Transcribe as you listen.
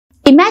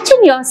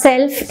Imagine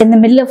yourself in the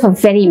middle of a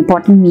very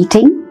important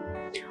meeting,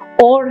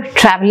 or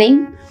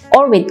traveling,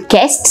 or with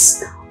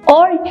guests,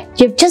 or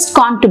you've just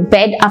gone to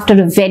bed after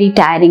a very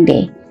tiring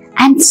day,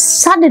 and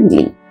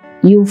suddenly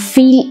you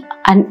feel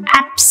an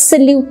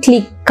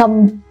absolutely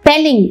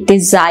compelling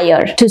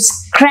desire to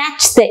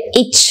scratch the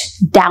itch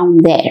down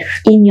there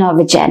in your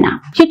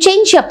vagina. You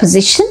change your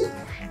position,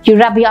 you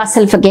rub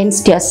yourself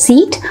against your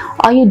seat,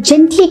 or you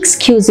gently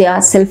excuse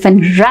yourself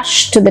and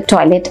rush to the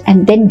toilet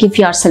and then give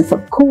yourself a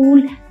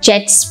cool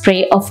jet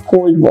spray of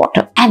cold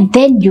water. And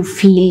then you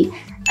feel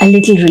a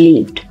little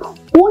relieved,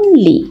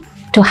 only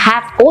to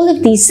have all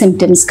of these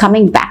symptoms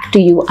coming back to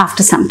you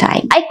after some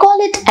time. I call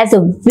it as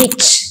a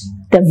witch,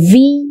 the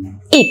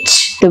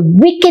V-itch, the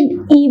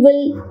wicked,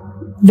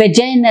 evil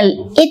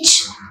vaginal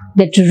itch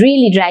that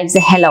really drives the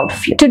hell out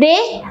of you.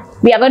 Today,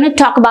 we are going to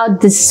talk about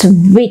this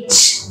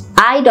witch.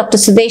 I, Dr.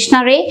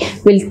 Sudeshna Ray,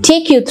 will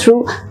take you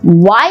through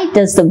why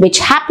does the witch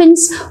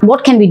happens,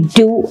 what can we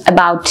do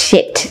about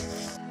it.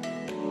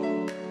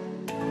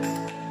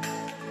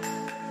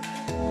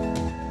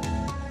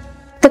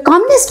 The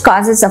commonest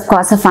causes, of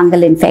course, are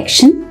fungal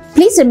infection.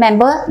 Please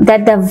remember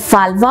that the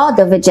vulva,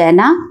 the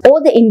vagina,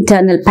 or the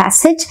internal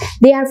passage,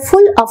 they are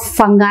full of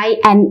fungi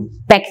and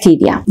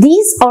bacteria.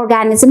 These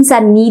organisms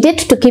are needed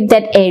to keep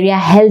that area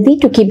healthy,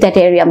 to keep that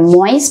area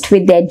moist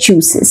with their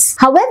juices.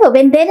 However,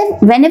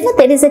 whenever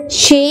there is a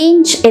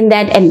change in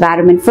that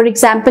environment, for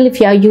example, if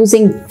you are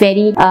using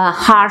very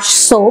harsh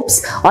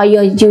soaps, or you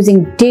are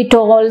using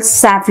Dettol,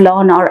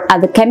 Savlon, or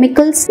other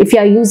chemicals, if you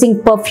are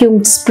using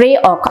perfumed spray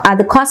or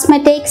other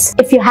cosmetics,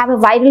 if you have a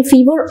viral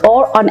fever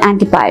or on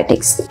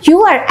antibiotics, you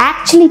are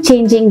actually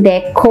changing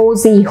their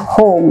cozy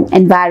home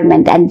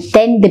environment, and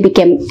then they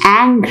become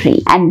angry.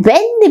 And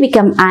when they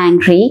become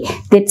angry,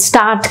 they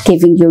start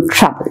giving you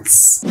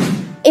troubles.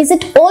 Is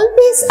it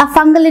always a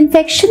fungal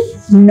infection?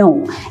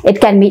 No. It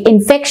can be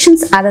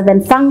infections other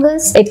than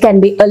fungus. It can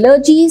be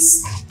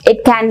allergies.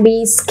 It can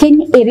be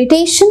skin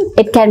irritation.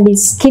 It can be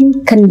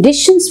skin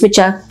conditions which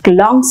are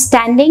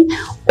long-standing,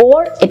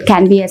 or it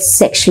can be a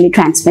sexually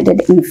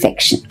transmitted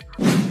infection.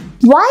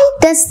 Why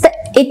does the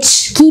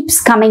itch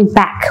keeps coming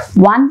back?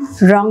 One,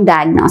 wrong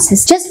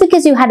diagnosis. Just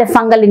because you had a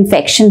fungal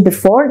infection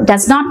before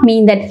does not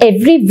mean that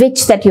every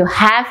witch that you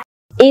have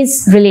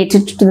is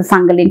related to the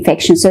fungal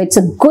infection. So it's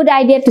a good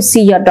idea to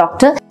see your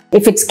doctor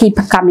if it's keep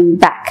coming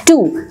back.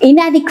 2,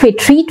 inadequate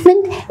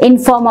treatment in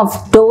form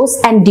of dose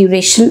and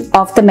duration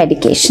of the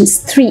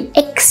medications. 3,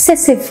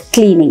 excessive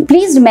cleaning.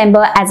 Please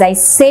remember, as I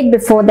said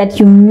before, that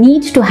you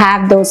need to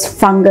have those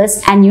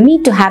fungus and you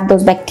need to have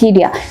those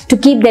bacteria to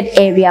keep that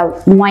area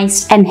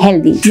moist and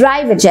healthy.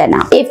 Dry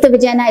vagina. If the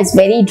vagina is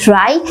very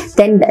dry,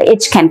 then the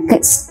itch can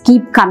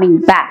keep coming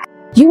back.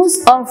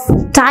 Use of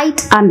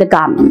tight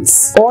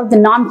undergarments or the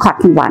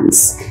non-cotton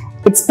ones.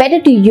 It's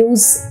better to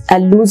use a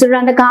looser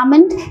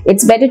undergarment.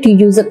 It's better to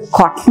use a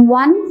cotton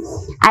one,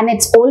 and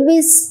it's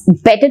always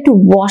better to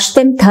wash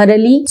them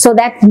thoroughly so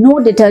that no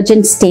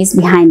detergent stays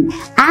behind.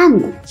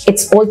 And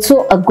it's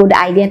also a good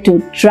idea to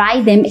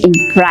dry them in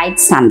bright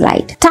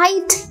sunlight.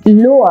 Tight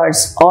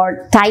lowers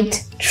or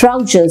tight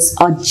trousers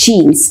or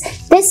jeans.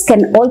 This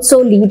can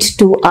also lead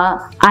to an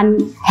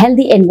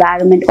unhealthy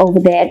environment over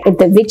there. If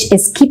the witch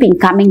is keeping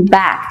coming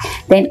back,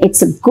 then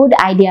it's a good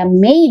idea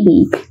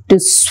maybe to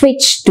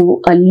switch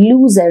to a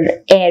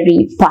looser,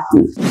 airy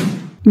pattern.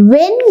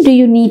 When do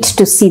you need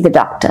to see the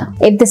doctor?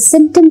 If the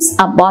symptoms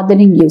are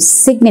bothering you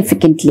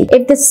significantly,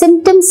 if the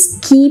symptoms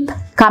keep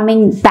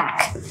coming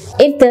back,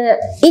 if the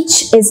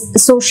itch is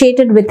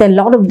associated with a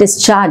lot of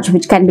discharge,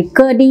 which can be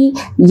curdy,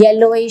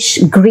 yellowish,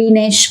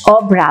 greenish,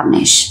 or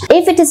brownish,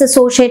 if it is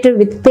associated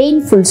with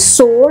painful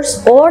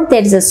sores, or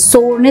there is a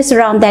soreness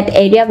around that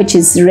area which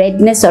is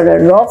redness or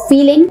a raw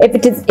feeling,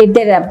 if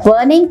there are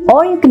burning,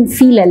 or you can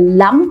feel a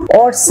lump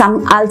or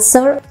some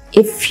ulcer,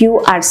 if you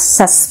are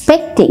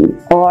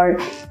suspecting or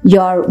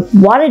you're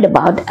worried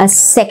about a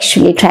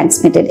sexually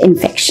transmitted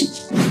infection.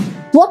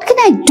 What can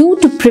I do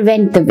to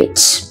prevent the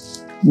witch?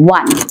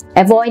 1.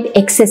 Avoid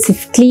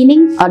excessive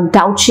cleaning or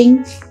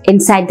douching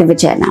inside the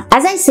vagina.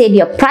 As I said,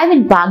 your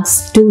private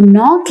bugs do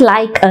not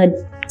like a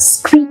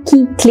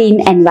squeaky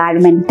clean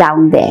environment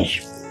down there.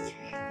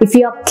 If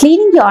you are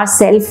cleaning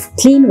yourself,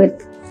 clean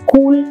with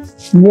cool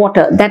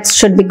water. That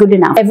should be good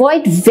enough.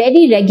 Avoid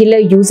very regular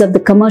use of the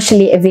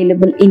commercially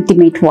available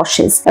intimate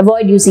washes.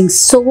 Avoid using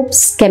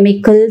soaps,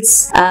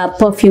 chemicals,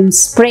 perfume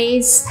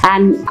sprays,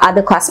 and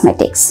other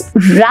cosmetics.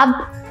 Rub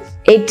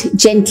it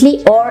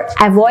gently or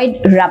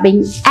avoid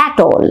rubbing at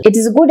all. It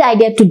is a good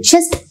idea to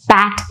just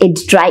pat it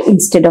dry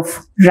instead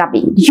of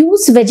rubbing.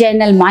 Use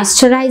vaginal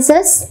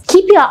moisturizers.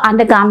 Keep your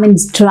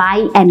undergarments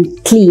dry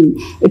and clean.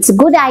 It's a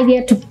good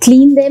idea to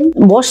clean them,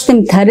 wash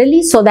them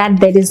thoroughly so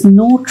that there is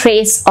no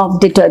trace of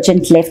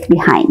detergent left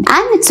behind.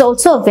 And it's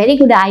also a very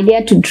good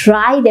idea to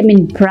dry them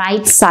in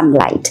bright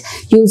sunlight.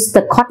 Use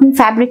the cotton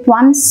fabric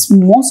ones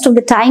most of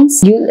the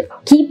times. You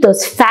keep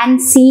those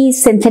fancy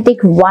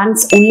synthetic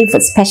ones only for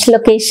special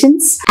occasions.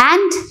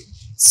 And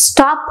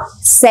stop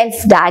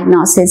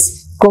self-diagnosis.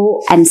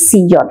 Go and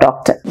see your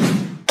doctor.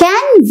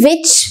 Can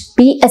witch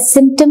be a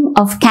symptom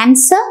of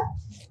cancer?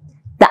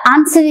 The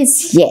answer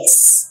is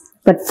yes,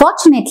 but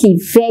fortunately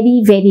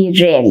very, very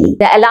rarely.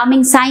 The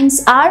alarming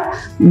signs are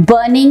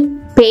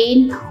burning,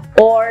 pain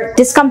or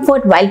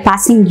discomfort while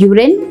passing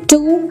urine.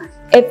 2.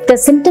 If the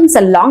symptoms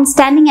are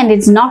long-standing and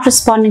it's not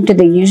responding to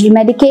the usual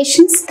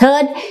medications.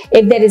 3rd,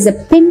 if there is a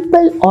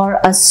pimple or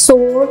a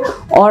sore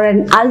or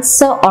an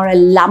ulcer or a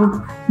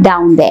lump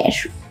down there.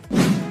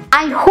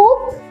 I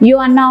hope you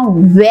are now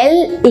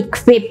well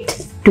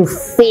equipped to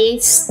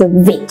face the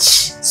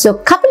witch. So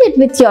couple it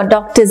with your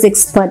doctor's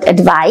expert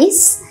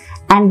advice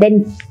and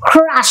then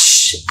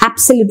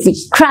absolutely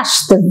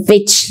crush the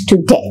witch to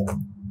death.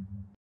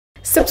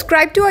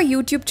 Subscribe to our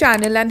YouTube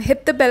channel and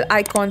hit the bell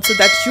icon so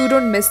that you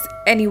don't miss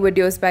any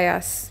videos by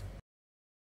us.